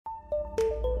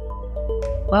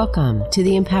Welcome to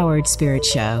the Empowered Spirit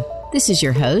Show. This is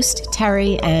your host,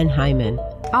 Terry Ann Hyman.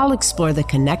 I'll explore the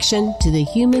connection to the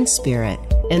human spirit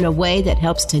in a way that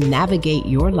helps to navigate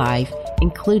your life,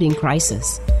 including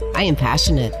crisis. I am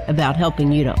passionate about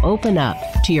helping you to open up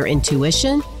to your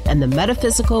intuition and the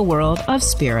metaphysical world of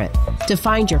spirit to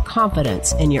find your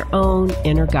confidence in your own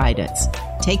inner guidance.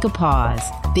 Take a pause,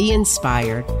 be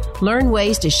inspired, learn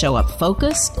ways to show up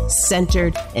focused,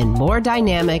 centered, and more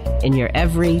dynamic in your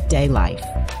everyday life.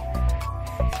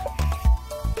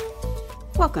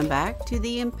 Welcome back to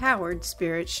the Empowered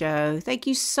Spirit Show. Thank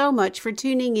you so much for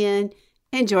tuning in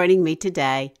and joining me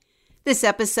today. This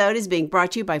episode is being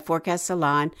brought to you by Forecast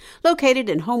Salon, located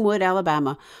in Homewood,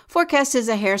 Alabama. Forecast is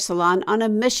a hair salon on a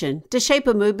mission to shape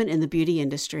a movement in the beauty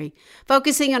industry,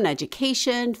 focusing on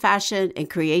education, fashion, and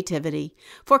creativity.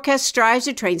 Forecast strives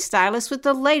to train stylists with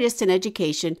the latest in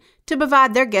education to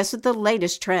provide their guests with the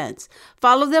latest trends.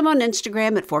 Follow them on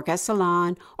Instagram at Forecast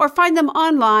Salon or find them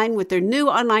online with their new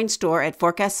online store at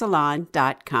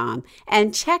forecastsalon.com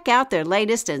and check out their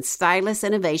latest and stylish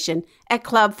innovation at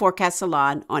Club Forecast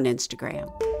Salon on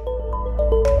Instagram.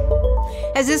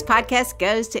 As this podcast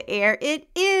goes to air, it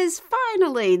is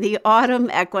finally the autumn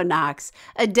equinox,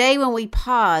 a day when we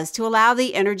pause to allow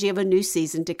the energy of a new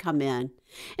season to come in.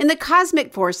 In the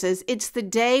cosmic forces, it's the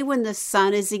day when the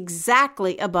sun is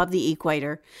exactly above the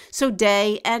equator, so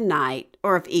day and night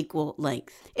are of equal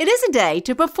length. It is a day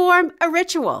to perform a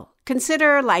ritual.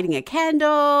 Consider lighting a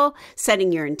candle,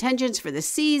 setting your intentions for the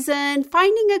season,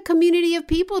 finding a community of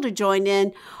people to join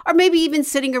in, or maybe even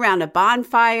sitting around a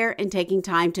bonfire and taking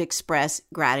time to express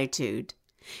gratitude.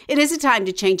 It is a time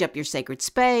to change up your sacred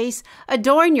space,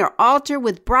 adorn your altar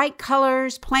with bright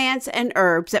colors, plants, and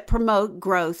herbs that promote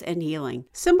growth and healing.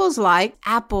 Symbols like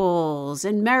apples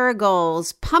and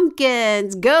marigolds,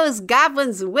 pumpkins, ghosts,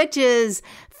 goblins, witches,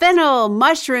 fennel,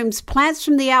 mushrooms, plants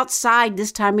from the outside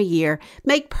this time of year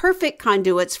make perfect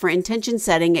conduits for intention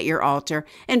setting at your altar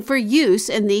and for use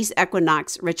in these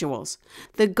equinox rituals.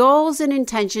 The goals and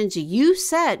intentions you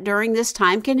set during this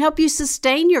time can help you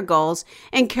sustain your goals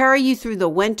and carry you through the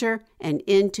winter and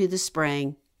into the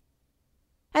spring.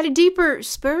 At a deeper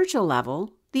spiritual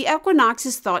level, the equinox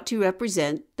is thought to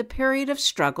represent the period of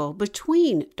struggle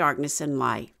between darkness and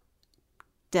light,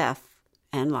 death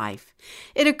and life.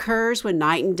 It occurs when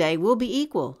night and day will be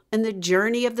equal, and the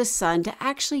journey of the sun to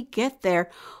actually get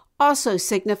there also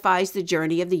signifies the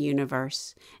journey of the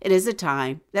universe. It is a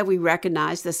time that we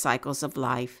recognize the cycles of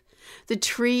life. The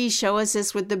trees show us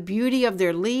this with the beauty of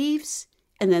their leaves,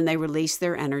 and then they release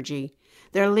their energy.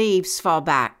 Their leaves fall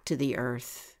back to the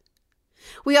earth.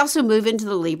 We also move into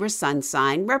the Libra sun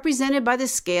sign, represented by the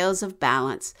scales of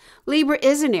balance. Libra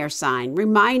is an air sign,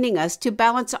 reminding us to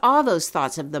balance all those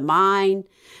thoughts of the mind,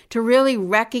 to really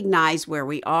recognize where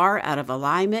we are out of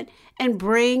alignment and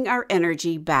bring our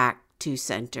energy back to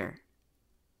center.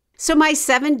 So my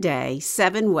 7-day,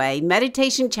 7-way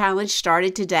meditation challenge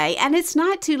started today, and it's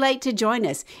not too late to join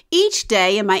us. Each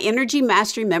day in my Energy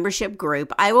Mastery membership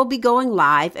group, I will be going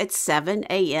live at 7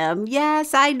 a.m.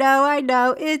 Yes, I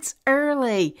know, it's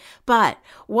early. But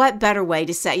what better way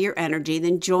to set your energy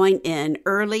than join in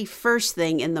early first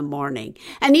thing in the morning?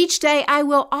 And each day I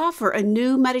will offer a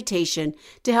new meditation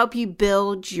to help you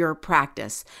build your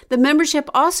practice. The membership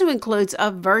also includes a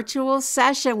virtual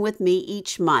session with me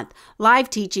each month,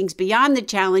 live teachings beyond the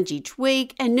challenge each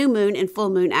week, and new moon and full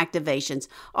moon activations,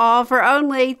 all for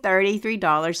only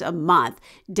 $33 a month.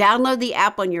 Download the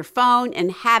app on your phone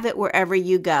and have it wherever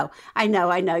you go. I know.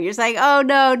 You're like, oh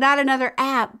no, not another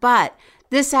app, but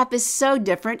this app is so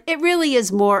different. It really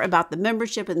is more about the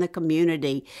membership and the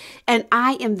community. And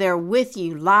I am there with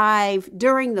you live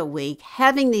during the week,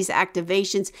 having these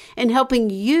activations and helping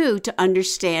you to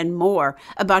understand more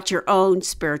about your own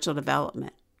spiritual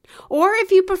development. Or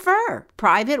if you prefer,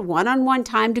 private one-on-one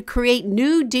time to create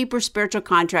new, deeper spiritual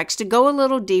contracts to go a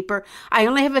little deeper. I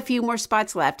only have a few more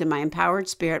spots left in my Empowered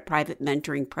Spirit private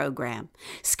mentoring program.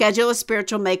 Schedule a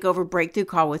spiritual makeover breakthrough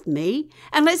call with me,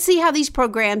 and let's see how these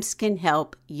programs can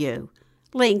help you.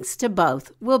 Links to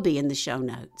both will be in the show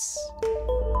notes.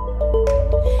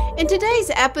 In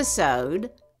today's episode,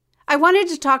 I wanted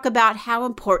to talk about how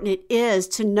important it is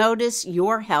to notice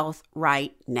your health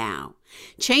right now.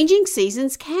 Changing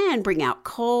seasons can bring out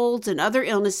colds and other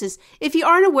illnesses if you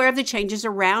aren't aware of the changes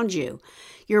around you.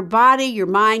 Your body, your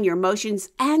mind, your emotions,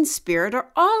 and spirit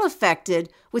are all affected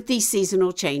with these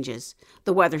seasonal changes.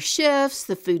 The weather shifts,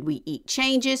 the food we eat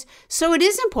changes, so it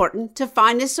is important to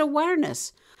find this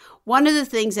awareness. One of the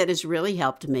things that has really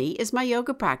helped me is my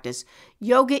yoga practice.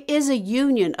 Yoga is a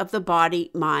union of the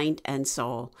body, mind, and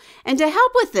soul. And to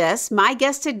help with this, my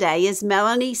guest today is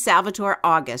Melanie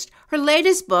Salvatore-August. Her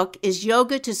latest book is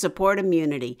Yoga to Support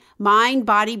Immunity, Mind,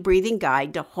 Body, Breathing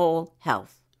Guide to Whole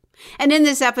Health. And in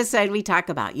this episode, we talk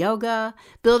about yoga,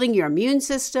 building your immune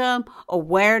system,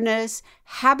 awareness,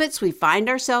 habits we find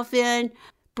ourselves in,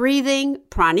 breathing,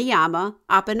 pranayama,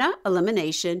 apana,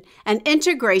 elimination, and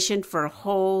integration for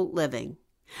whole living.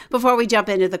 Before we jump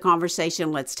into the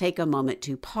conversation, let's take a moment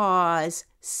to pause,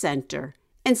 center,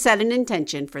 and set an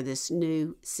intention for this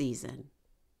new season.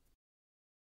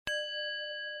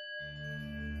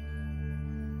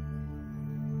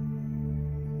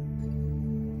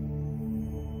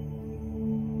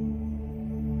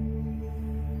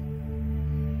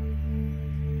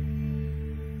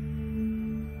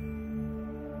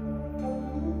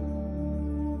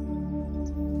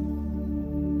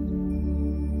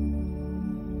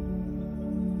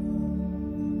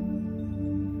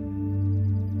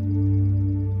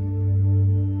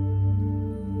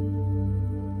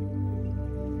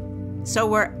 So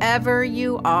wherever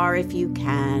you are, if you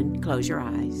can, close your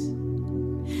eyes.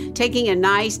 Taking a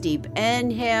nice deep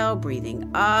inhale,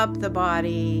 breathing up the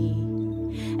body.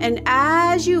 And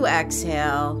as you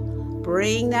exhale,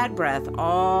 bring that breath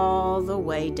all the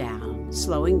way down,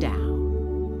 slowing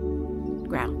down,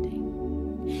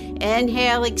 grounding.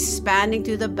 Inhale, expanding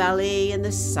through the belly and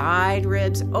the side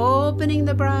ribs, opening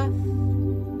the breath.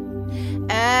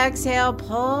 Exhale,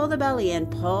 pull the belly in,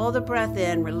 pull the breath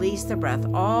in, release the breath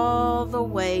all the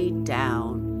way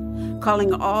down,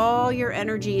 calling all your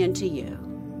energy into you.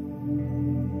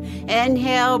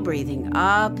 Inhale, breathing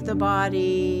up the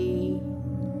body.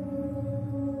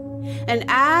 And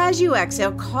as you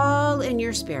exhale, call in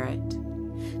your spirit.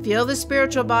 Feel the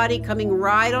spiritual body coming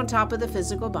right on top of the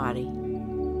physical body.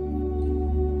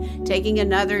 Taking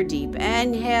another deep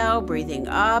inhale, breathing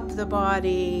up the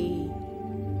body.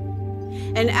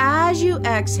 And as you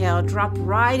exhale, drop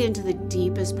right into the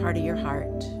deepest part of your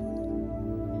heart.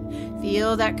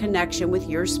 Feel that connection with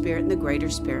your spirit and the greater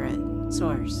spirit,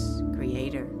 source,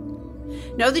 creator.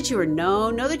 Know that you are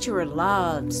known, know that you are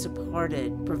loved,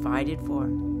 supported, provided for.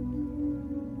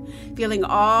 Feeling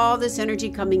all this energy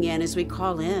coming in as we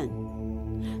call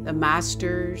in the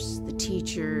masters, the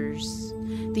teachers,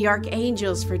 the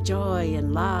archangels for joy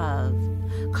and love.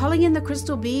 Calling in the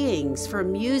crystal beings for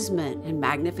amusement and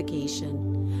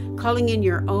magnification. Calling in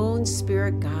your own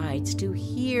spirit guides to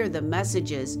hear the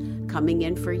messages coming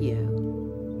in for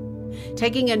you.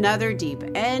 Taking another deep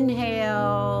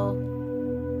inhale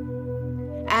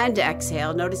and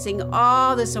exhale, noticing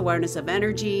all this awareness of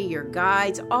energy, your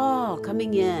guides, all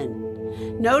coming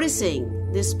in.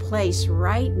 Noticing this place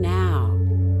right now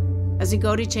as we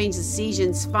go to change the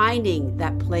seasons, finding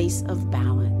that place of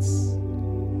balance.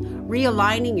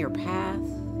 Realigning your path,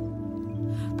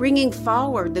 bringing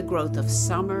forward the growth of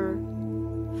summer,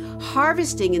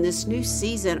 harvesting in this new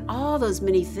season all those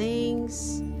many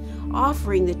things,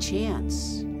 offering the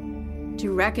chance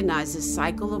to recognize the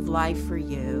cycle of life for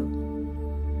you.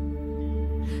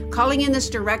 Calling in this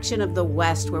direction of the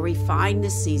west where we find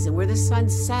this season, where the sun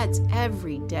sets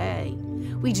every day.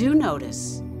 We do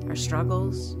notice our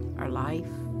struggles, our life,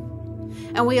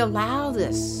 and we allow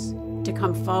this to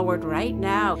come forward right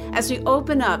now as we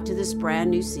open up to this brand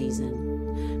new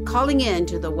season. Calling in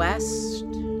to the west,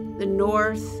 the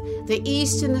north, the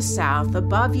east, and the south,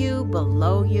 above you,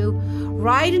 below you,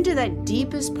 right into that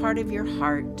deepest part of your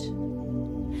heart.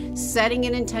 Setting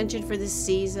an intention for this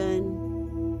season.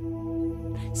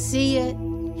 See it,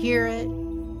 hear it,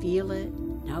 feel it,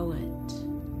 know it.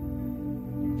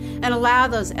 And allow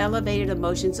those elevated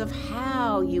emotions of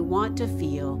how you want to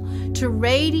feel to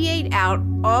radiate out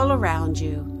all around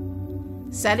you.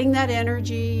 Setting that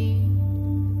energy.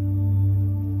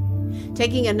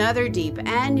 Taking another deep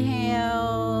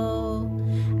inhale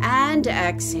and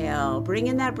exhale.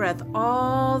 Bringing that breath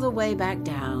all the way back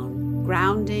down.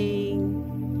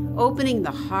 Grounding. Opening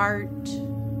the heart.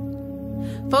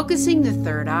 Focusing the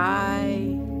third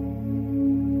eye.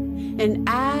 And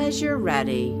as you're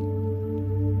ready,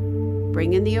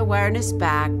 bringing the awareness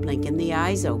back, blinking the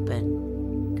eyes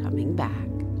open, coming back.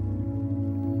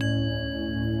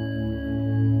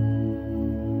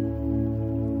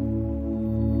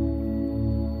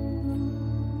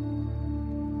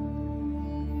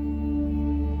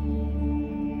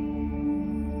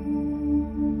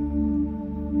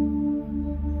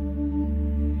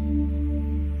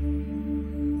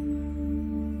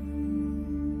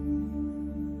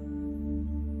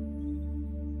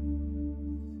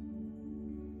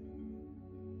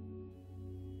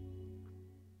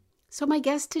 So my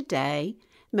guest today,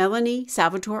 Melanie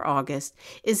Salvatore-August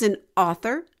is an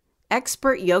author,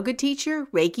 expert yoga teacher,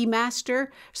 Reiki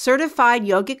master, certified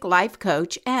yogic life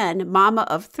coach, and mama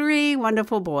of 3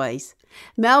 wonderful boys.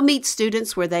 Mel meets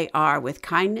students where they are with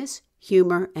kindness,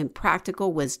 humor, and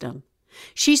practical wisdom.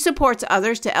 She supports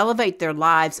others to elevate their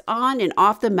lives on and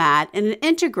off the mat in an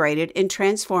integrated and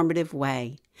transformative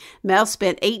way. Mel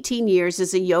spent 18 years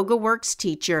as a YogaWorks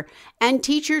teacher and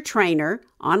teacher trainer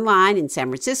online in San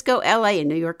Francisco, LA, and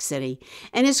New York City,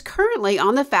 and is currently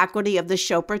on the faculty of the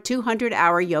Chopra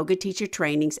 200-hour yoga teacher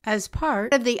trainings as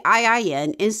part of the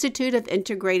IIN Institute of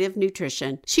Integrative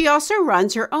Nutrition. She also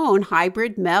runs her own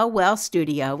hybrid Mel Well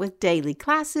studio with daily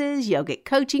classes, yogic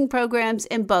coaching programs,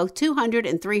 and both 200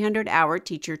 and 300-hour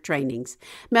teacher trainings.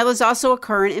 Mel is also a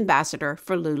current ambassador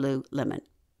for Lululemon.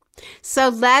 So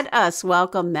let us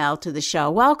welcome Mel to the show.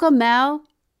 Welcome, Mel.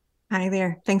 Hi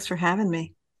there. Thanks for having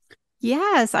me.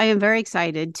 Yes, I am very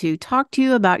excited to talk to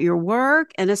you about your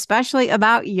work and especially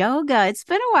about yoga. It's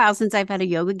been a while since I've had a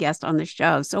yoga guest on the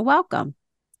show, so welcome.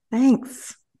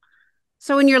 Thanks.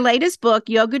 So in your latest book,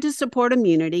 Yoga to Support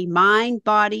Immunity, Mind,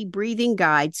 Body, Breathing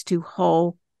Guides to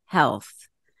Whole Health,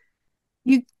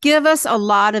 you give us a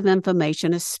lot of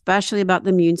information, especially about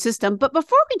the immune system. But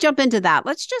before we jump into that,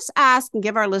 let's just ask and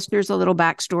give our listeners a little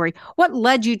backstory. What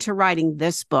led you to writing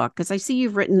this book? Because I see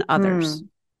you've written others.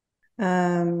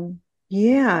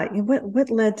 Yeah. What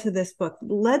led to this book?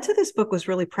 Led to this book was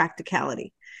really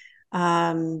practicality.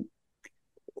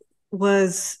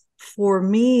 Was for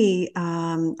me,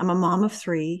 I'm a mom of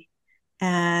 3.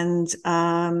 And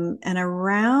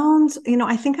around,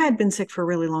 I think I had been sick for a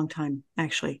really long time,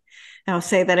 actually. And I'll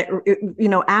say that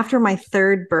after my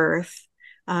 3rd birth,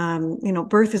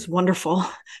 birth is wonderful,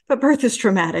 but birth is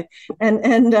traumatic.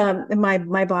 And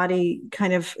my body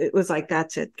kind of, it was like,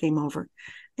 that's it, game over.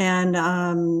 And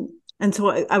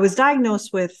so I was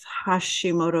diagnosed with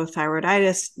Hashimoto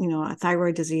thyroiditis, a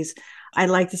thyroid disease. I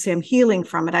like to say I'm healing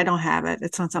from it. I don't have it.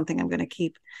 It's not something I'm going to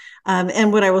keep.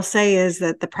 And what I will say is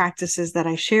that the practices that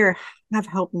I share have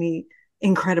helped me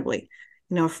incredibly,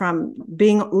 from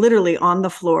being literally on the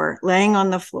floor, laying on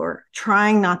the floor,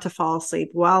 trying not to fall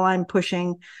asleep while I'm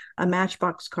pushing a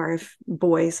Matchbox car of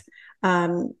boys,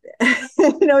 trying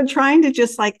to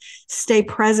just like stay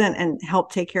present and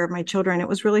help take care of my children. It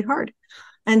was really hard.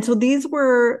 And so these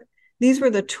were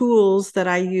the tools that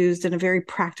I used in a very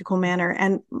practical manner.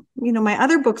 And, my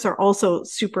other books are also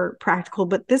super practical,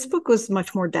 but this book was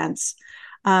much more dense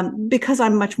because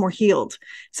I'm much more healed.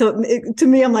 So to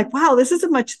me, I'm like, wow, this is a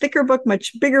much thicker book,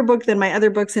 much bigger book than my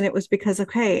other books. And it was because,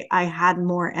 okay, I had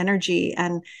more energy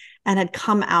and had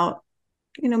come out,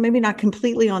 maybe not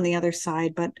completely on the other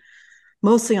side, but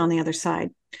mostly on the other side.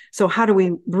 So how do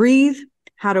we breathe?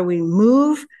 How do we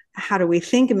move? How do we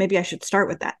think? And maybe I should start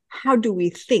with that. How do we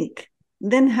think?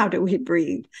 Then how do we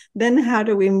breathe? Then how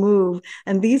do we move?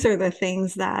 And these are the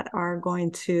things that are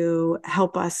going to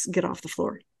help us get off the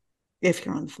floor if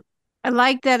you're on the floor. I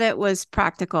like that it was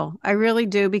practical. I really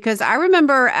do, because I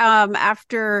remember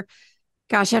after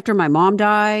my mom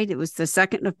died, it was the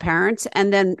second of parents,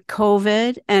 and then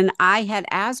COVID, and I had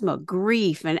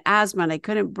grief and asthma, and I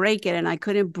couldn't break it, and I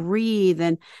couldn't breathe.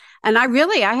 And I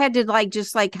had to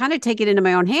just kind of take it into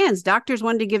my own hands. Doctors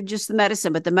wanted to give just the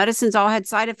medicine, but the medicines all had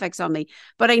side effects on me.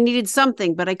 But I needed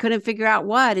something, but I couldn't figure out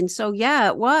what. And so, yeah,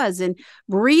 it was. And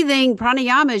breathing,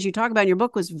 pranayama, as you talk about in your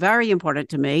book, was very important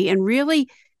to me. And really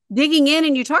digging in,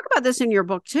 and you talk about this in your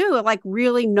book too, like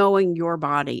really knowing your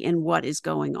body and what is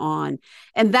going on.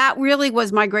 And that really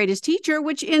was my greatest teacher,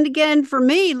 which, and again, for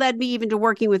me, led me even to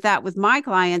working with that with my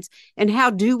clients. And how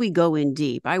do we go in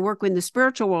deep? I work in the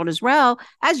spiritual world as well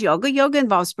as yoga. Yoga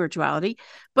involves spirituality,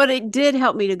 but it did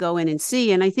help me to go in and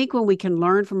see. And I think when we can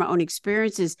learn from our own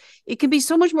experiences, it can be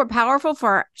so much more powerful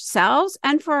for ourselves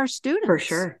and for our students. For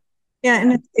sure. Yeah.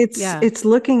 And it's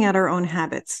looking at our own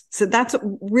habits. So that's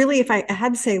really, if I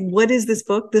had to say, what is this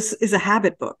book? This is a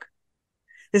habit book.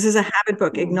 This is a habit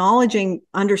book, acknowledging,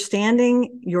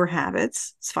 understanding your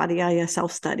habits, Svadhyaya,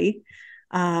 self-study,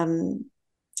 and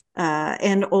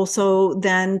also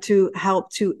then to help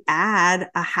to add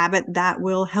a habit that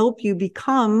will help you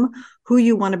become who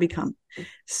you want to become.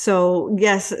 So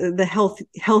yes, the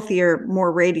healthier,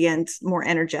 more radiant, more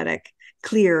energetic,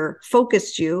 clear,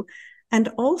 focused you. And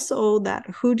also that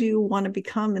who do you want to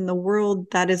become in the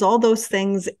world that is all those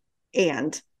things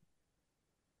and,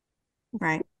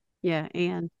 right? Yeah.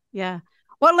 And yeah.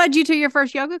 What led you to your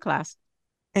first yoga class?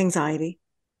 Anxiety,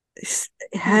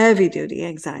 heavy duty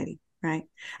anxiety, right?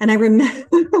 And I remember,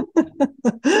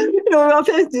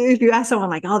 if you ask someone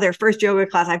like, oh, their first yoga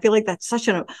class, I feel like that's such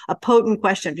a potent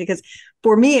question, because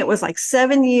for me, it was like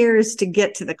 7 years to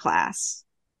get to the class.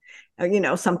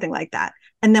 something like that.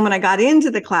 And then when I got into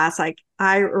the class,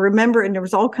 I remember, and there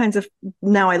was all kinds of,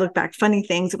 now I look back, funny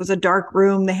things. It was a dark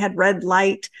room. They had red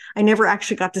light. I never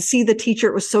actually got to see the teacher.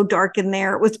 It was so dark in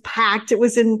there. It was packed. It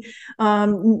was in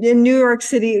New York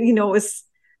City,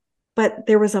 but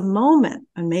there was a moment,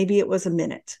 and maybe it was a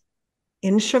minute,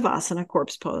 in Shavasana,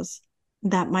 corpse pose,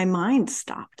 that my mind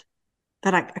stopped,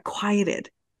 that I quieted.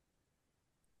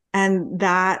 And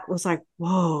that was like,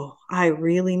 whoa, I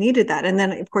really needed that. And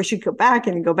then, of course, you go back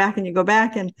and you go back and you go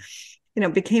back, and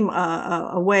it became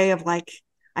a way of like,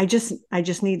 I just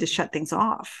need to shut things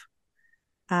off.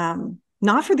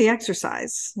 Not for the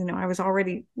exercise. I was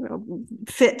already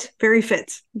fit, very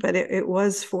fit, but it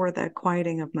was for the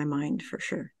quieting of my mind, for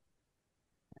sure.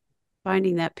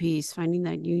 Finding that peace, finding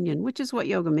that union, which is what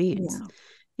yoga means.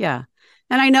 Yeah.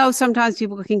 And I know sometimes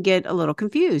people can get a little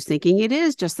confused thinking it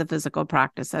is just the physical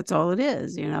practice. That's all it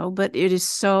is, but it is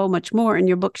so much more. And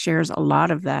your book shares a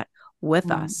lot of that with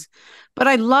us. But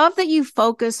I love that you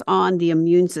focus on the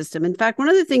immune system. In fact, one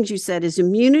of the things you said is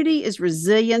immunity is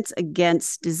resilience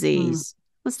against disease.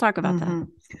 Let's talk about that.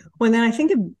 Well, then I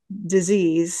think of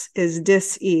disease is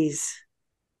dis-ease.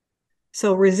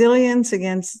 So resilience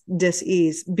against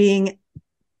dis-ease, being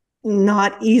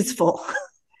not easeful.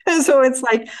 So it's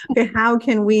like, okay, how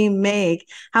can we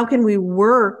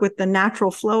work with the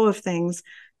natural flow of things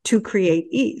to create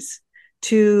ease,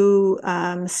 to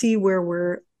see where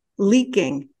we're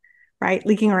leaking, right?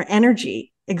 Leaking our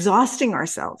energy, exhausting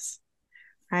ourselves,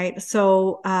 right?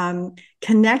 So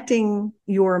connecting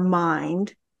your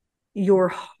mind, your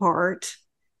heart,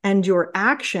 and your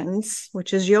actions,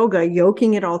 which is yoga,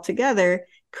 yoking it all together,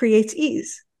 creates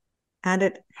ease. And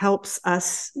it helps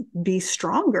us be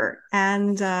stronger.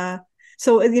 And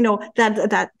so,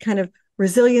 that kind of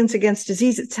resilience against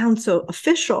disease, it sounds so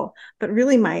official, but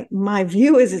really my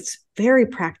view is it's very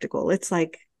practical. It's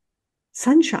like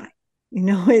sunshine,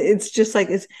 it's just like,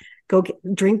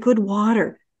 drink good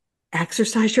water,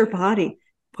 exercise your body,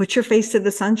 put your face to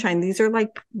the sunshine. These are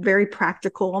like very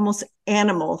practical, almost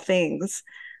animal things.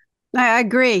 I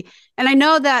agree. And I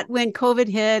know that when COVID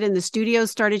hit and the studios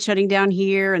started shutting down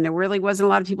here, and there really wasn't a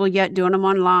lot of people yet doing them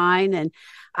online, and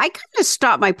I kind of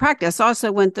stopped my practice.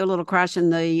 Also went through a little crash in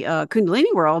the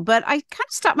Kundalini world, but I kind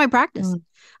of stopped my practice.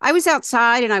 I was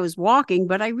outside and I was walking,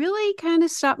 but I really kind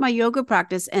of stopped my yoga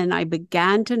practice, and I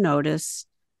began to notice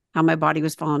how my body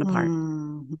was falling apart.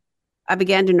 I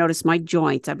began to notice my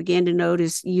joints. I began to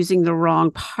notice using the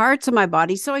wrong parts of my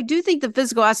body. So I do think the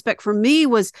physical aspect for me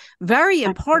was very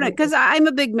important, because I'm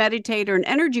a big meditator and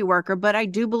energy worker, but I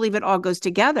do believe it all goes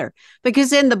together,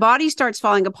 because then the body starts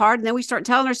falling apart, and then we start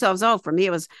telling ourselves, oh, for me,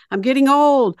 it was, I'm getting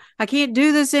old. I can't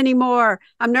do this anymore.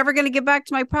 I'm never going to get back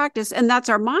to my practice. And that's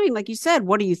our mind. Like you said,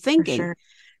 what are you thinking? For sure.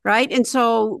 Right. And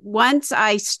so once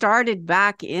I started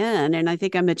back in, and I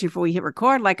think I mentioned before we hit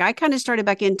record, like I kind of started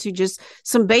back into just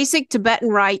some basic Tibetan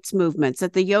rites movements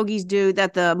that the yogis do,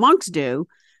 that the monks do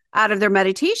out of their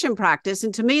meditation practice.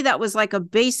 And to me, that was like a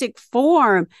basic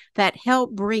form that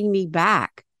helped bring me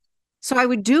back. So I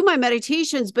would do my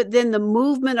meditations, but then the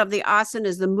movement of the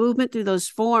asanas, the movement through those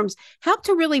forms helped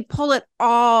to really pull it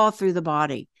all through the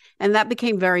body. And that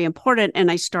became very important.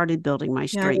 And I started building my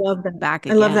strength back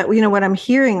again. I love that. What I'm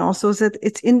hearing also is that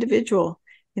it's individual.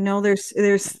 There's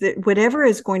whatever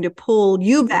is going to pull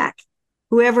you back,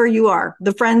 whoever you are,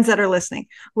 the friends that are listening,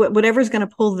 whatever is going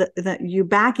to pull you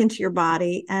back into your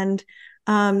body. And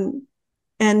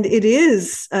it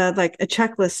is like a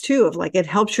checklist too, of like, it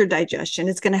helps your digestion.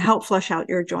 It's going to help flush out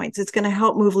your joints. It's going to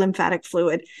help move lymphatic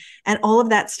fluid. And all of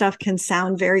that stuff can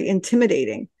sound very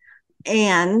intimidating.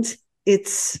 And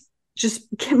it's just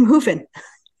get moving.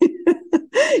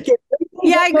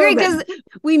 Yeah, I agree, because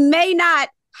we may not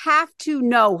have to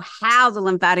know how the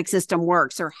lymphatic system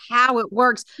works or how it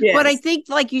works. Yes. But I think,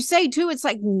 like you say too, it's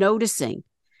like noticing.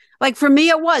 Like for me,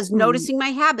 it was noticing my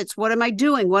habits. What am I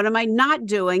doing? What am I not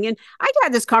doing? And I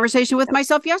had this conversation with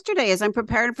myself yesterday as I'm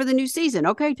preparing for the new season.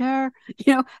 Okay, Tara,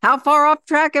 how far off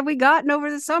track have we gotten over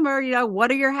the summer?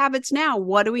 What are your habits now?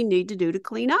 What do we need to do to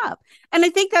clean up? And I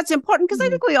think that's important, because I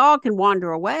think we all can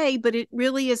wander away, but it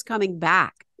really is coming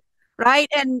back. Right.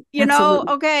 And,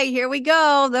 Absolutely. Okay, here we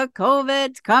go. The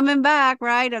COVID's coming back.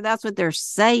 Right. And that's what they're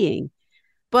saying.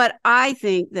 But I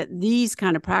think that these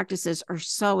kind of practices are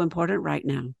so important right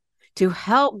now to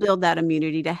help build that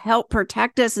immunity, to help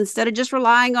protect us, instead of just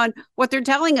relying on what they're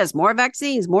telling us, more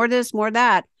vaccines, more this, more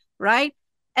that, right?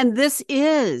 And this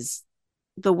is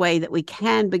the way that we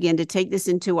can begin to take this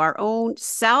into our own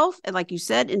self, and like you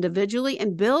said, individually,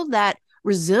 and build that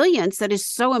resilience that is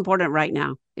so important right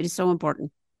now. It is so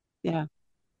important. Yeah.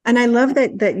 And I love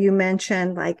that you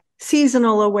mentioned like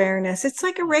seasonal awareness. It's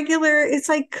like it's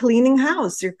like cleaning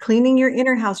house. You're cleaning your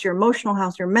inner house, your emotional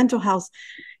house, your mental house,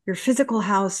 your physical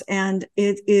house. And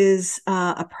it is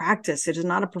a practice. It is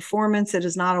not a performance. It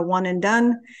is not a one and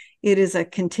done. It is a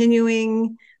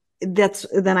continuing.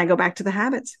 Then I go back to the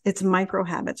habits. It's micro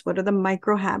habits. What are the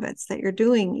micro habits that you're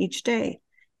doing each day?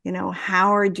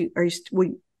 How are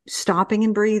you stopping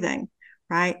and breathing,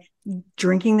 right?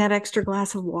 Drinking that extra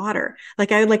glass of water.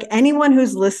 Like anyone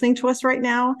who's listening to us right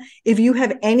now, if you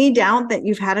have any doubt that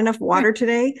you've had enough water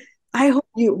today, I hope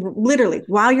you literally,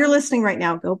 while you're listening right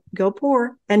now, go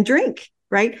pour and drink,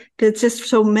 right? It's just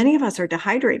so many of us are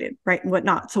dehydrated, right? And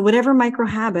whatnot. So whatever micro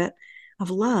habit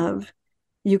of love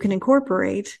you can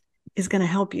incorporate is going to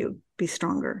help you be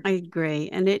stronger. I agree.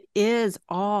 And it is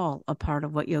all a part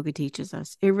of what yoga teaches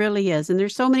us. It really is. And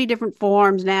there's so many different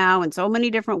forms now and so many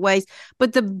different ways,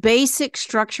 but the basic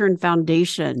structure and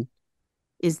foundation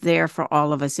is there for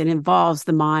all of us. It involves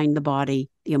the mind, the body,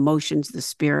 the emotions, the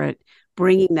spirit,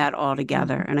 bringing that all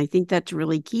together. Mm-hmm. And I think that's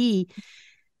really key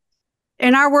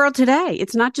in our world today.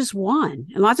 It's not just one.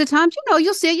 And lots of times,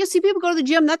 you'll see people go to the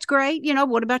gym. That's great.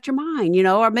 What about your mind?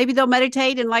 Or maybe they'll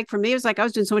meditate. And like for me, it was like I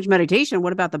was doing so much meditation.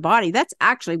 What about the body? That's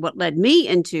actually what led me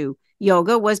into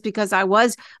yoga, was because I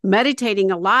was meditating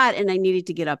a lot and I needed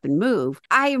to get up and move.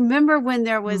 I remember when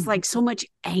there was like so much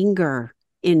anger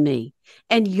in me,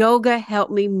 and yoga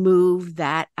helped me move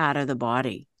that out of the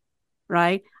body.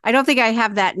 Right? I don't think I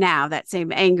have that now, that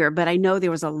same anger, but I know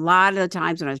there was a lot of the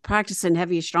times when I was practicing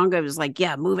heavy and stronger, it was like,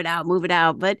 yeah, move it out, move it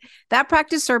out. But that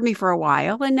practice served me for a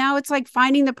while. And now it's like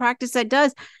finding the practice that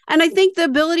does. And I think the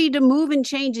ability to move and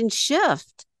change and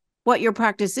shift what your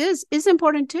practice is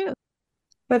important too.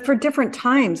 But for different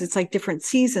times, it's like different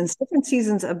seasons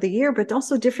of the year, but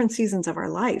also different seasons of our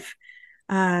life.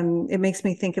 It makes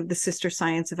me think of the sister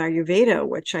science of Ayurveda,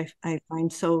 which I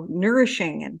find so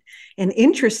nourishing and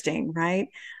interesting, right?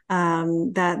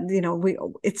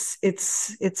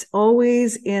 It's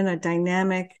always in a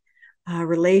dynamic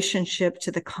relationship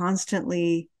to the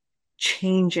constantly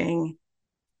changing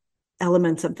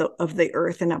elements of the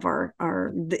earth and of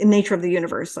the nature of the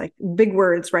universe. Like big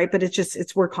words, right? But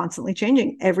we're constantly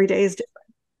changing. Every day is different,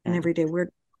 and every day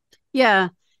we're yeah.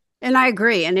 And I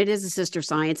agree. And it is a sister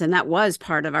science. And that was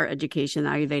part of our education,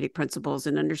 Ayurvedic principles,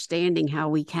 and understanding how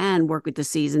we can work with the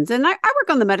seasons. And I work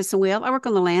on the medicine wheel. I work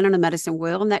on the land on a medicine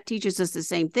wheel. And that teaches us the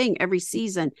same thing. Every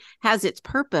season has its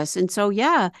purpose. And so,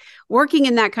 yeah, working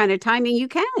in that kind of timing, you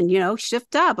can,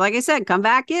 shift up. Like I said, come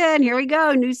back in. Here we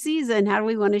go. New season. How do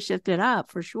we want to shift it up?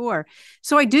 For sure.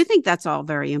 So I do think that's all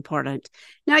very important.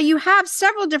 Now, you have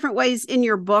several different ways in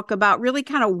your book about really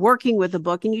kind of working with the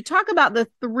book. And you talk about the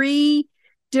 3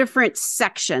 different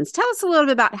sections. Tell us a little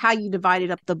bit about how you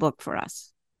divided up the book for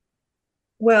us.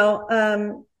 Well,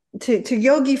 to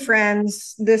yogi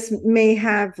friends, this may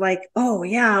have like, oh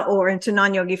yeah, and to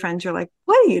non-yogi friends, you're like,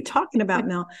 what are you talking about,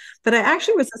 Mel? But I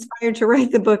actually was inspired to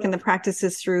write the book and the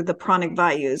practices through the pranic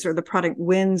vayus, or the pranic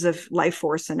winds of life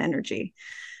force and energy.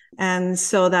 And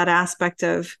so that aspect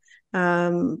of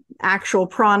actual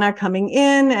prana coming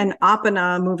in and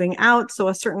apana moving out. So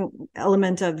a certain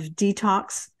element of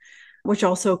detox, which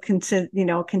also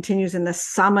continues in the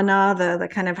samana, the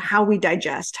kind of how we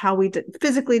digest, how we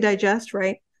physically digest,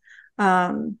 right?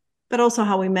 But also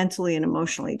how we mentally and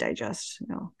emotionally digest,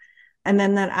 and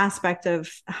then that aspect of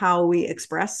how we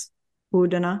express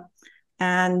udana,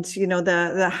 and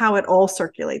the how it all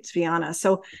circulates vijnana.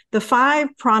 So the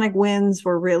 5 pranic winds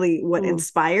were really what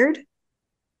inspired,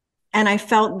 and I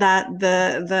felt that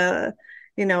the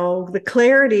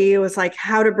clarity was like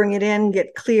how to bring it in,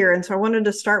 get clear. And so I wanted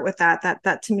to start with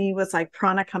that to me was like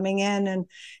prana coming in, and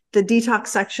the detox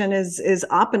section is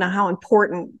apana, how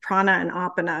important prana and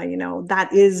apana,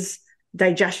 that is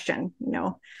digestion,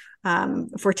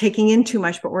 if we're taking in too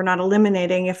much, but we're not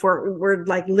eliminating, if we're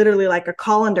like literally like a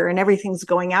colander and everything's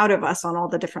going out of us on all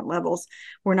the different levels,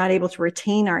 we're not able to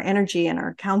retain our energy and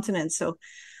our countenance. So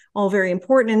all very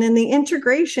important. And then the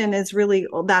integration is really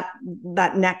that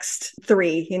next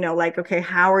 3, like, okay,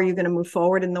 how are you going to move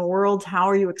forward in the world? How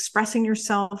are you expressing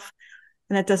yourself?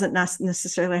 And that doesn't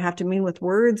necessarily have to mean with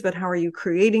words, but how are you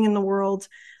creating in the world?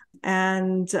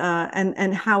 And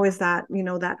how is that,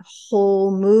 that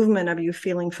whole movement of you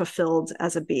feeling fulfilled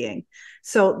as a being?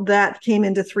 So that came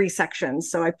into 3 sections.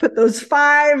 So I put those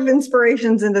 5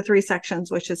 inspirations into 3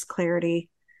 sections, which is clarity,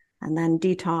 and then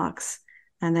detox,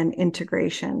 and then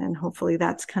integration. And hopefully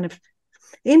that's kind of,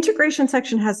 the integration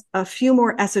section has a few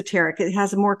more esoteric. It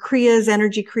has more kriyas,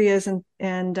 energy kriyas,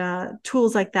 and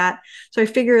tools like that. So I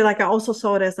figure, like, I also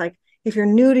saw it as like if you're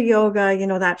new to yoga,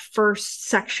 that first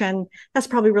section, that's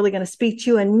probably really going to speak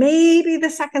to you, and maybe the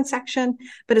second section,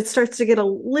 but it starts to get a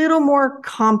little more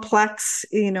complex,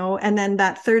 and then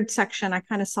that third section, I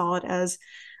kind of saw it as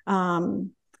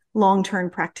long-term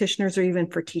practitioners, or even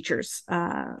for teachers,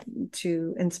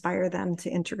 to inspire them to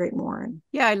integrate more.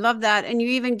 Yeah, I love that. And you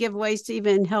even give ways to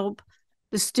even help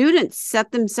the students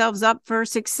set themselves up for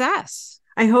success.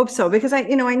 I hope so, because I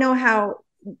know how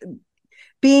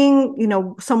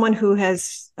being, someone who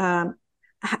has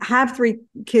have 3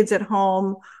 kids at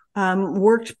home,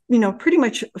 worked, pretty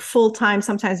much full time,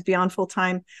 sometimes beyond full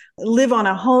time, live on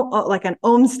a home, like an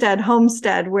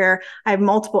homestead where I have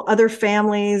multiple other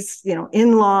families,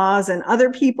 in-laws and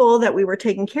other people that we were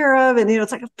taking care of. And,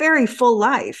 it's like a very full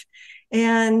life.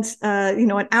 And,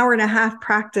 an hour and a half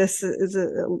practice is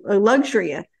a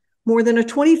luxury. More than a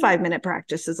 25-minute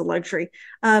practice is a luxury.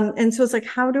 And so it's like,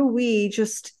 how do we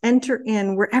just enter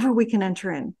in wherever we can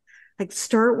enter in? Like,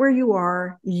 start where you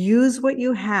are, use what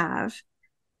you have.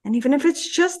 And even if it's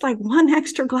just like one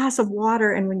extra glass of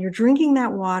water, and when you're drinking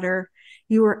that water,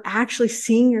 you are actually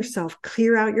seeing yourself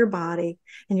clear out your body,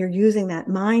 and you're using that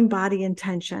mind, body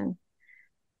intention.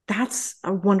 That's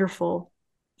a wonderful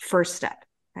first step,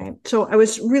 right? So I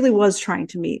was trying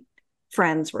to meet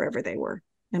friends wherever they were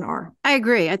and are. I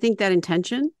agree. I think that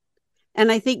intention,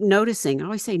 and I think noticing, I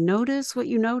always say, notice what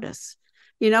you notice.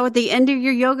 At the end of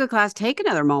your yoga class, take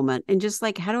another moment and just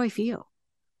like, how do I feel?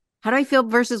 How do I feel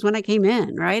versus when I came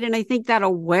in, right? And I think that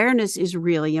awareness is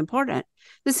really important.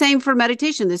 The same for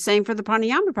meditation, the same for the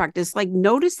pranayama practice. Like,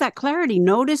 notice that clarity,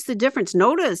 notice the difference,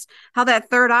 notice how that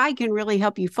third eye can really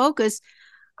help you focus.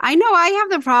 I know I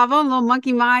have the problem, little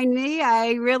monkey mind me.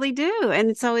 I really do.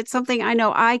 And so it's something I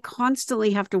know I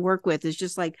constantly have to work with. It's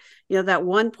just like, that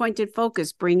one pointed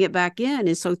focus, bring it back in.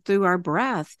 And so through our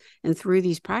breath and through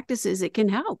these practices, it can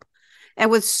help. And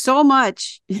with so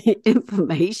much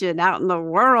information out in the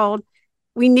world,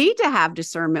 we need to have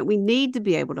discernment. We need to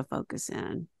be able to focus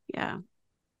in. Yeah.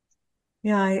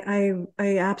 Yeah,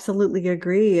 I absolutely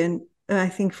agree. And I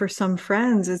think for some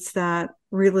friends, it's that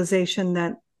realization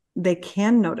that they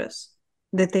can notice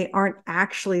that they aren't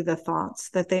actually the thoughts,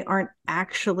 that they aren't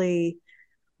actually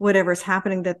whatever's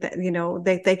happening, that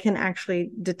they can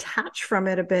actually detach from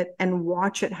it a bit and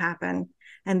watch it happen,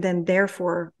 and then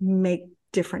therefore make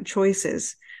different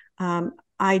choices.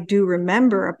 I do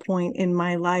remember a point in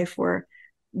my life where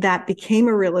that became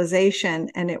a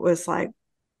realization, and it was like,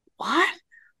 what?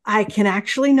 I can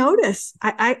actually notice.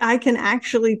 I can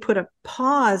actually put a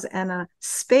pause and a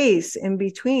space in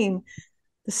between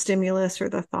the stimulus or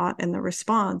the thought and the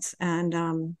response. And,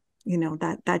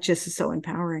 that just is so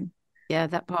empowering. Yeah,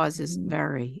 that pause is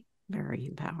very, very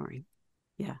empowering.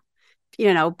 Yeah.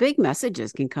 Big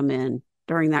messages can come in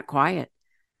during that quiet.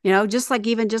 Just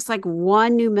like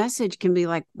one new message can be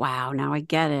like, wow, now I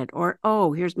get it. Or,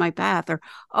 oh, here's my path. Or,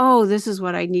 oh, this is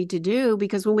what I need to do.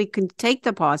 Because when we can take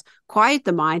the pause, quiet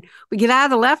the mind, we get out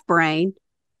of the left brain,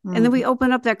 and then we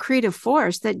open up that creative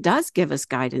force that does give us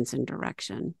guidance and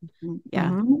direction.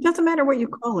 Yeah. It doesn't matter what you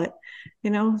call it,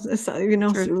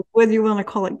 whether you want to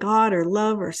call it God or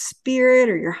love or spirit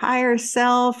or your higher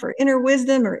self or inner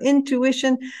wisdom or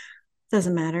intuition,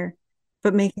 doesn't matter.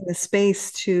 But making the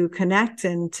space to connect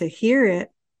and to hear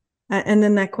it. And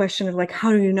then that question of like,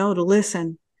 how do you know to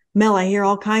listen? Mel, I hear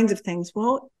all kinds of things.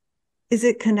 Well, is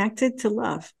it connected to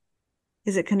love?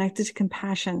 Is it connected to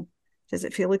compassion? Does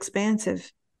it feel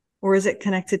expansive? Or is it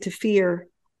connected to fear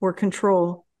or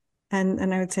control?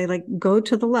 And I would say, like, go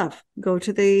to the love, go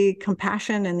to the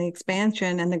compassion and the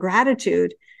expansion and the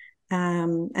gratitude.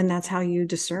 And that's how you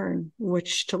discern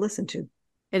which to listen to.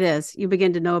 It is. You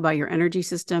begin to know about your energy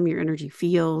system, your energy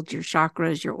field, your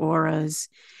chakras, your auras.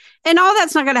 And all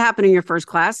that's not going to happen in your first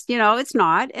class. It's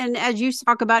not. And as you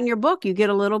talk about in your book, you get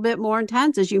a little bit more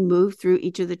intense as you move through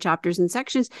each of the chapters and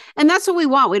sections. And that's what we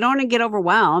want. We don't want to get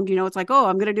overwhelmed. It's like, oh,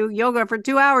 I'm going to do yoga for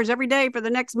 2 hours every day for the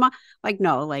next month. Like,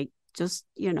 no, like just,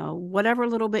 whatever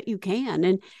little bit you can.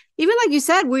 And even like you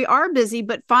said, we are busy,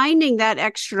 but finding that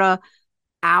extra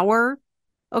hour.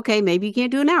 Okay, maybe you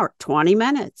can't do an hour, 20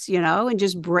 minutes, and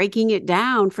just breaking it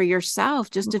down for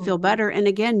yourself just to feel better. And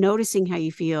again, noticing how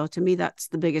you feel. To me, that's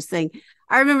the biggest thing.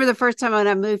 I remember the first time when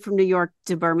I moved from New York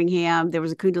to Birmingham, there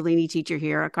was a Kundalini teacher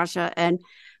here, Akasha, and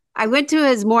I went to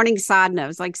his morning sadhana. It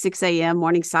was like 6 a.m.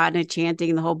 morning sadhana,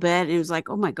 chanting the whole bit. And it was like,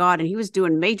 oh my God. And he was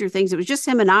doing major things. It was just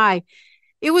him and I.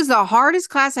 It was the hardest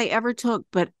class I ever took,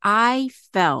 but I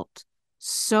felt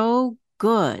so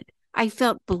good. I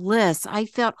felt bliss. I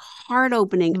felt heart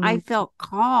opening. I felt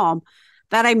calm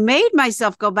that I made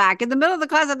myself go back in the middle of the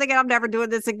class. I'm thinking, I'm never doing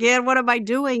this again. What am I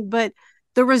doing? But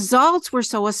the results were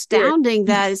so astounding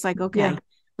that it's like, okay,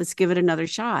 Let's give it another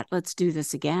shot. Let's do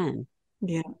this again.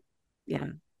 Yeah. Yeah.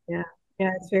 Yeah.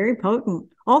 Yeah. It's very potent.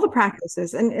 All the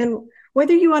practices, and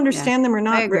whether you understand them or I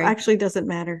not agree. actually doesn't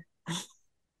matter.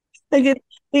 Like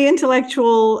the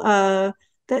intellectual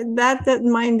that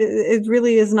mind, it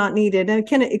really is not needed. And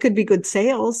it could be good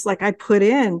sales. Like I put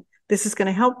in, this is going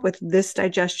to help with this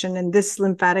digestion and this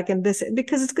lymphatic and this,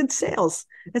 because it's good sales.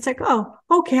 It's like, oh,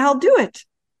 okay, I'll do it.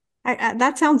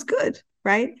 That sounds good,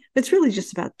 right? It's really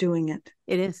just about doing it.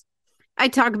 It is. I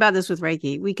talk about this with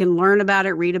Reiki. We can learn about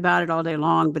it, read about it all day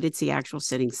long, but it's the actual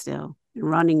sitting still and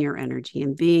running your energy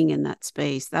and being in that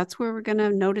space. That's where we're going to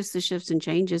notice the shifts and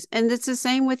changes. And it's the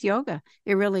same with yoga.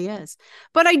 It really is.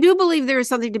 But I do believe there is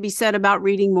something to be said about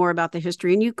reading more about the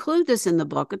history. And you include this in the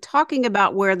book, talking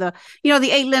about where the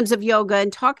 8 limbs of yoga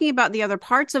and talking about the other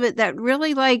parts of it that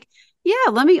really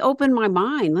let me open my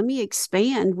mind. Let me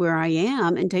expand where I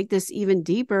am and take this even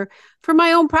deeper for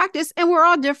my own practice. And we're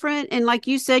all different. And like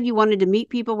you said, you wanted to meet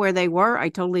people where they were. I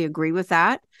totally agree with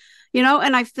that.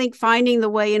 And I think finding the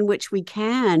way in which we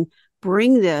can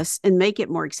bring this and make it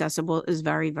more accessible is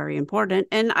very, very important.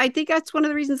 And I think that's one of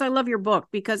the reasons I love your book,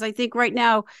 because I think right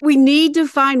now we need to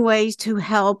find ways to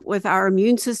help with our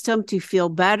immune system to feel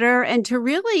better and to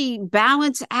really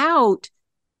balance out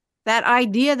that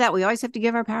idea that we always have to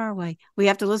give our power away. We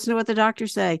have to listen to what the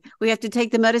doctors say. We have to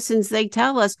take the medicines they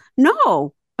tell us.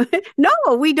 No,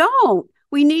 no, we don't.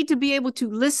 We need to be able to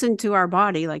listen to our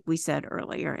body, like we said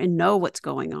earlier, and know what's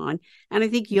going on. And I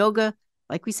think yoga,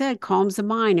 like we said, calms the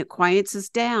mind. It quiets us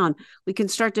down. We can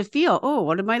start to feel, oh,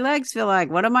 what do my legs feel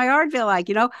like? What do my heart feel like?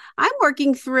 I'm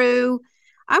working through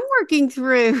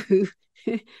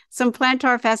some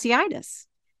plantar fasciitis.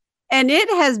 And it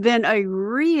has been a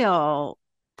real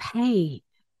pain.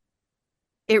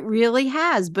 It really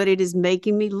has, but it is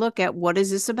making me look at, what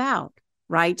is this about?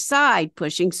 Right side,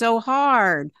 pushing so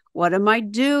hard. What am I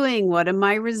doing? What am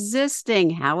I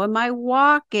resisting? How am I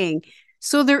walking?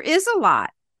 So there is a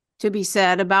lot to be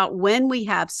said about when we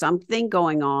have something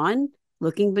going on,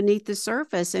 looking beneath the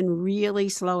surface and really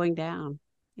slowing down.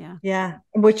 Yeah. Yeah.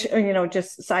 Which,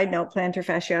 just side note, plantar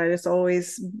fasciitis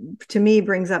always, to me,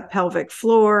 brings up pelvic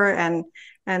floor and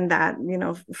that,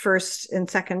 first and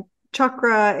second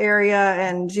chakra area.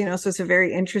 And, so it's a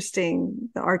very interesting,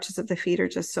 the arches of the feet are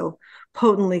just so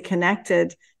potently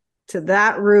connected to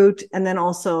that root. And then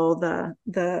also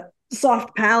the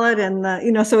soft palate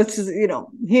and so it's,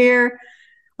 here,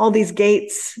 all these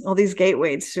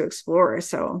gateways to explore.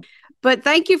 So, but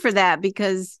thank you for that,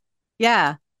 because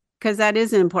that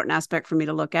is an important aspect for me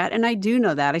to look at. And I do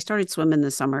know that. I started swimming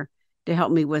this summer to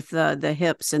help me with the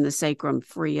hips and the sacrum,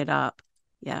 free it up.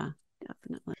 Yeah,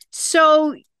 definitely.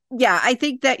 So, I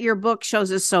think that your book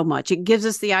shows us so much. It gives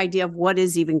us the idea of what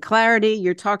is even clarity.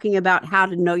 You're talking about how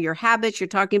to know your habits. You're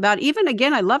talking about, even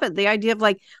again, I love it, the idea of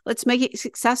let's make it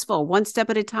successful, one step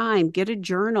at a time. Get a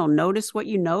journal, notice what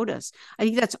you notice. I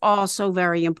think that's all so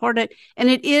very important. And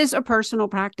it is a personal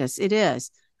practice. It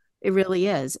is. It really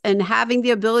is. And having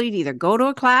the ability to either go to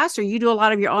a class, or you do a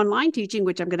lot of your online teaching,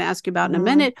 which I'm going to ask you about in a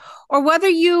minute, or whether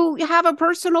you have a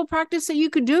personal practice that you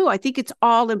could do. I think it's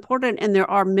all important. And there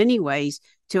are many ways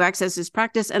to access this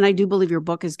practice. And I do believe your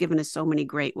book has given us so many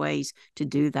great ways to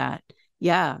do that.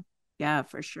 Yeah,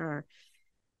 for sure.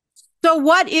 So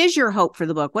what is your hope for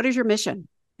the book? What is your mission?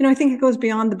 I think it goes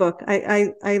beyond the book.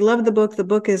 I love the book. The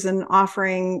book is an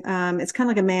offering. It's kind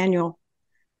of like a manual.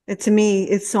 To me,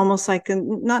 it's almost like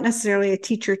not necessarily a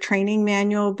teacher training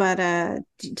manual, but a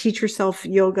teach yourself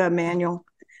yoga manual,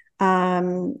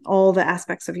 all the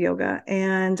aspects of yoga.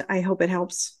 And I hope it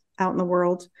helps out in the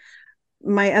world.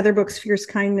 My other books, Fierce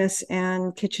Kindness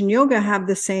and Kitchen Yoga, have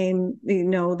the same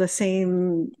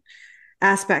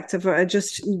aspect of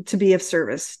just to be of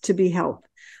service, to be help.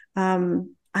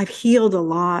 I've healed a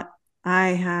lot. I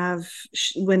have,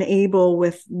 when able,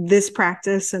 with this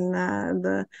practice and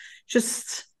the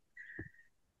just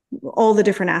all the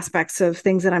different aspects of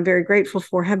things that I'm very grateful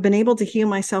for, have been able to heal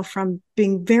myself from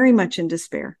being very much in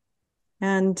despair.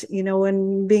 And,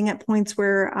 and being at points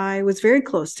where I was very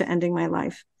close to ending my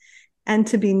life, and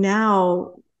to be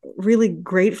now really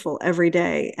grateful every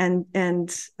day. And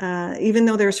even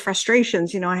though there's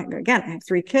frustrations, I have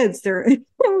 3 kids, they're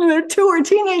 2 are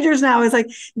teenagers now. It's like,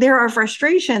 there are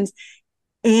frustrations.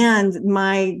 And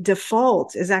my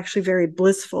default is actually very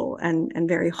blissful and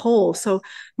very whole. So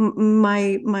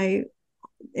my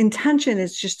intention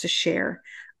is just to share,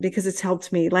 because it's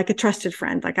helped me, like a trusted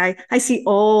friend. Like I see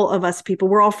all of us people,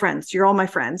 we're all friends. You're all my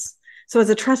friends. So as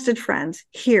a trusted friend,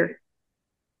 here,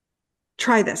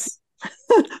 try this,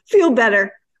 feel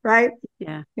better. Right.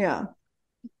 Yeah.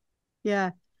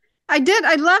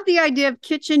 I love the idea of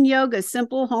kitchen yoga,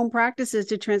 simple home practices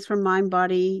to transform mind,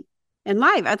 body, in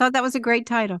life. I thought that was a great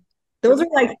title. Those are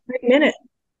like 3 minutes.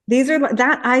 These are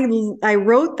that I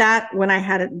wrote that when I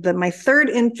had my third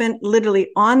infant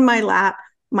literally on my lap,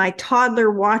 my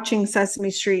toddler watching Sesame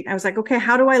Street. I was like, okay,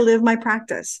 how do I live my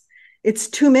practice? It's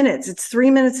 2 minutes. It's 3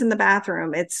 minutes in the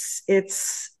bathroom. It's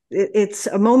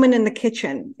a moment in the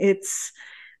kitchen. It's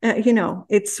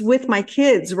it's with my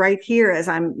kids right here as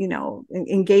I'm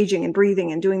engaging and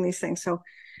breathing and doing these things. So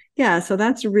yeah, so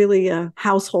that's really a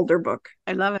householder book.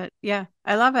 I love it. Yeah,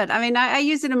 I love it. I mean, I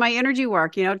use it in my energy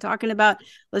work, talking about,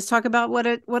 let's talk about what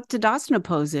Tadasana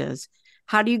pose is.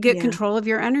 How do you get Yeah. control of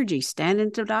your energy? Stand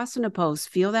in Tadasana pose,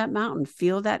 feel that mountain,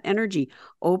 feel that energy,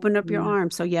 open up your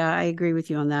arms. So yeah, I agree with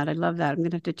you on that. I love that. I'm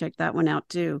going to have to check that one out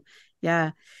too.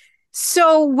 Yeah.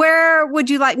 So where would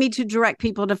you like me to direct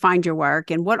people to find your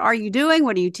work, and what are you doing?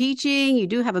 What are you teaching? You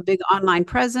do have a big online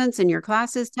presence in your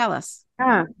classes. Tell us.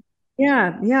 Yeah.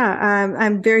 Yeah.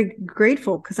 I'm very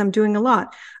grateful because I'm doing a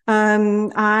lot.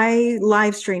 I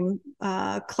live stream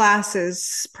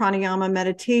classes, pranayama,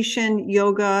 meditation,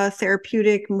 yoga,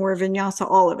 therapeutic, more vinyasa,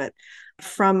 all of it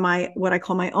from what I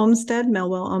call my Olmsted,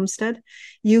 Melwell Olmsted.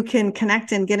 You can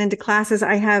connect and get into classes.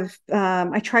 I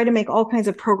try to make all kinds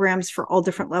of programs for all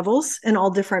different levels and all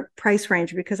different price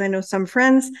range, because I know some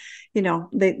friends,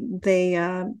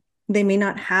 they may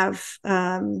not have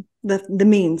the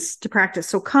means to practice.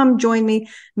 So come join me,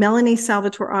 Melanie,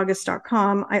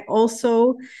 Salvatore-August.com. I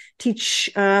also teach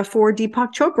for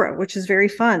Deepak Chopra, which is very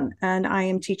fun. And I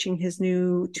am teaching his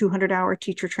new 200-hour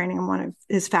teacher training. I'm one of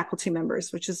his faculty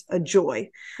members, which is a joy.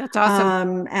 That's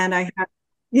awesome.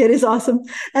 Yeah, it is awesome.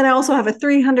 And I also have a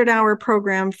 300-hour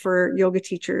program for yoga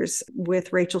teachers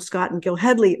with Rachel Scott and Gil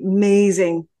Headley.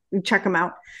 Amazing. Check them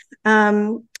out.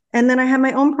 And then I have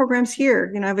my own programs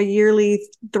here. I have a yearly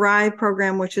Thrive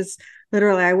program, which is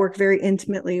literally, I work very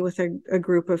intimately with a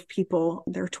group of people.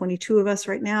 There are 22 of us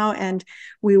right now, and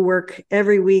we work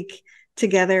every week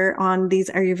together on these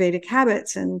Ayurvedic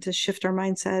habits and to shift our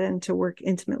mindset and to work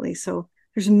intimately. So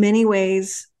there's many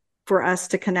ways for us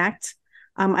to connect.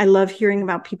 I love hearing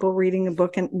about people reading a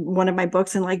book and one of my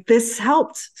books and like, this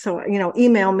helped. So,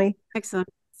 email me. Excellent.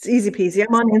 It's easy peasy.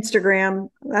 I'm on Instagram.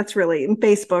 That's really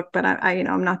Facebook, but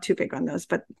I'm not too big on those,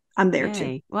 but I'm there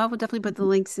too. Well, we'll definitely put the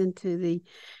links into the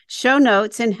show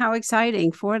notes, and how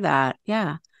exciting for that.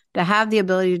 Yeah. To have the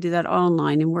ability to do that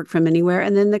online and work from anywhere,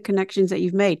 and then the connections that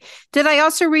you've made. Did I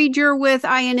also read you're with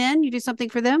INN? You do something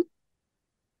for them?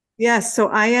 Yes. So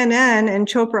INN and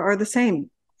Chopra are the same.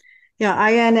 Yeah.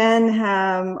 INN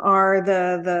are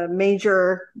the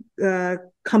major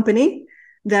company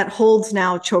that holds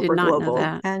now Chopra Global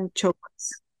and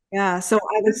Chopra's. Yeah. So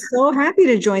I was so happy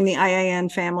to join the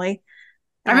IIN family.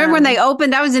 I remember when they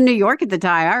opened, I was in New York at the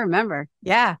time. I remember.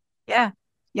 Yeah. Yeah.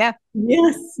 Yeah.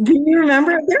 Yes. Do you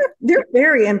remember? They're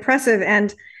very impressive.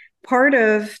 And part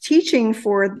of teaching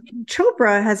for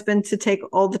Chopra has been to take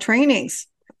all the trainings.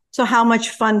 So how much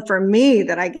fun for me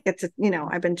that I get to,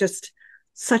 I've been just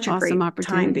such a awesome great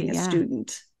time being a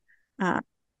student,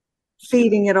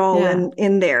 feeding it all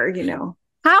in there,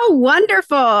 How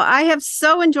wonderful. I have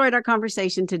so enjoyed our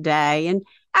conversation today. And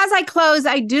as I close,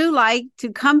 I do like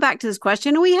to come back to this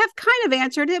question. And we have kind of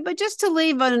answered it, but just to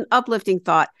leave an uplifting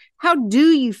thought. How do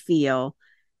you feel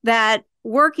that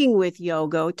working with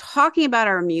yoga, talking about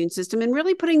our immune system, and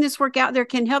really putting this work out there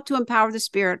can help to empower the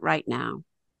spirit right now?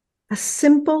 A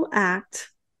simple act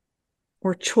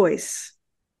or choice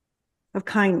of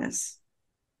kindness,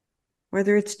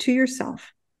 whether it's to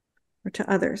yourself or to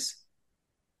others.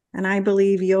 And I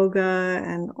believe yoga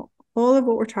and all of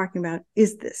what we're talking about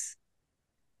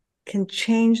can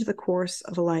change the course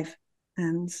of a life.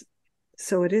 And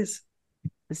so it is.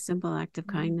 A simple act of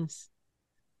kindness.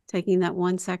 Taking that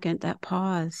 1 second, that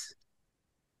pause,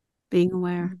 being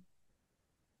aware.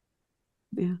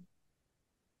 Yeah.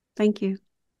 Thank you.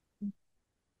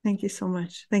 Thank you so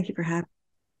much. Thank you for having me.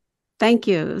 Thank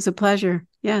you. It was a pleasure.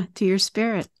 Yeah. To your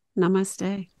spirit.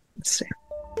 Namaste. Namaste.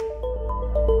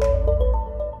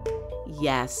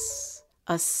 Yes,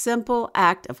 a simple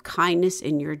act of kindness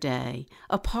in your day,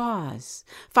 a pause.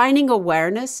 Finding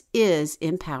awareness is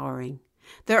empowering.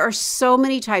 There are so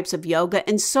many types of yoga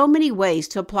and so many ways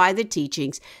to apply the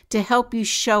teachings to help you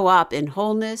show up in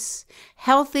wholeness,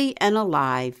 healthy and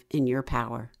alive in your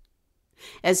power.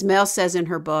 As Mel says in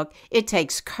her book, it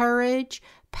takes courage,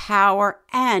 power,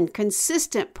 and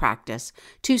consistent practice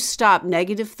to stop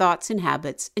negative thoughts and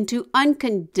habits and to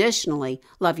unconditionally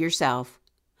love yourself.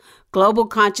 Global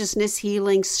consciousness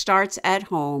healing starts at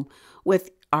home with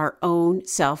our own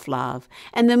self-love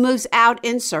and then moves out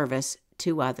in service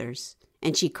to others.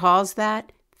 And she calls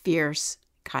that fierce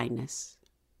kindness.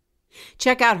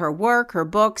 Check out her work, her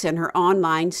books, and her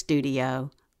online studio.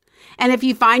 And if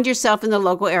you find yourself in the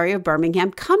local area of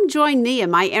Birmingham, come join me in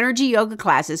my energy yoga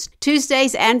classes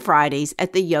Tuesdays and Fridays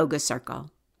at the Yoga Circle.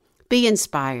 Be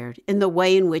inspired in the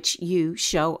way in which you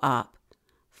show up.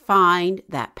 Find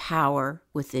that power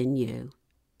within you.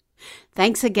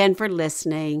 Thanks again for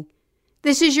listening.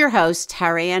 This is your host,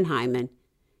 Terry Ann Hyman.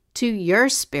 To your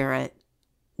spirit,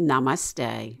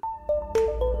 namaste.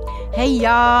 Hey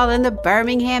y'all, in the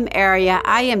Birmingham area,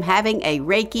 I am having a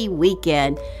Reiki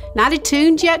weekend. Not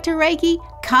attuned yet to Reiki?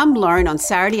 Come learn on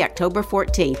Saturday, October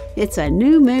 14th. It's a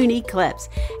new moon eclipse.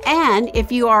 And if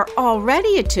you are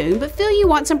already attuned but feel you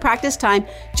want some practice time,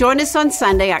 join us on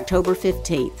Sunday, October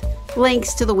 15th.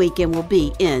 Links to the weekend will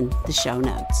be in the show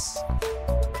notes.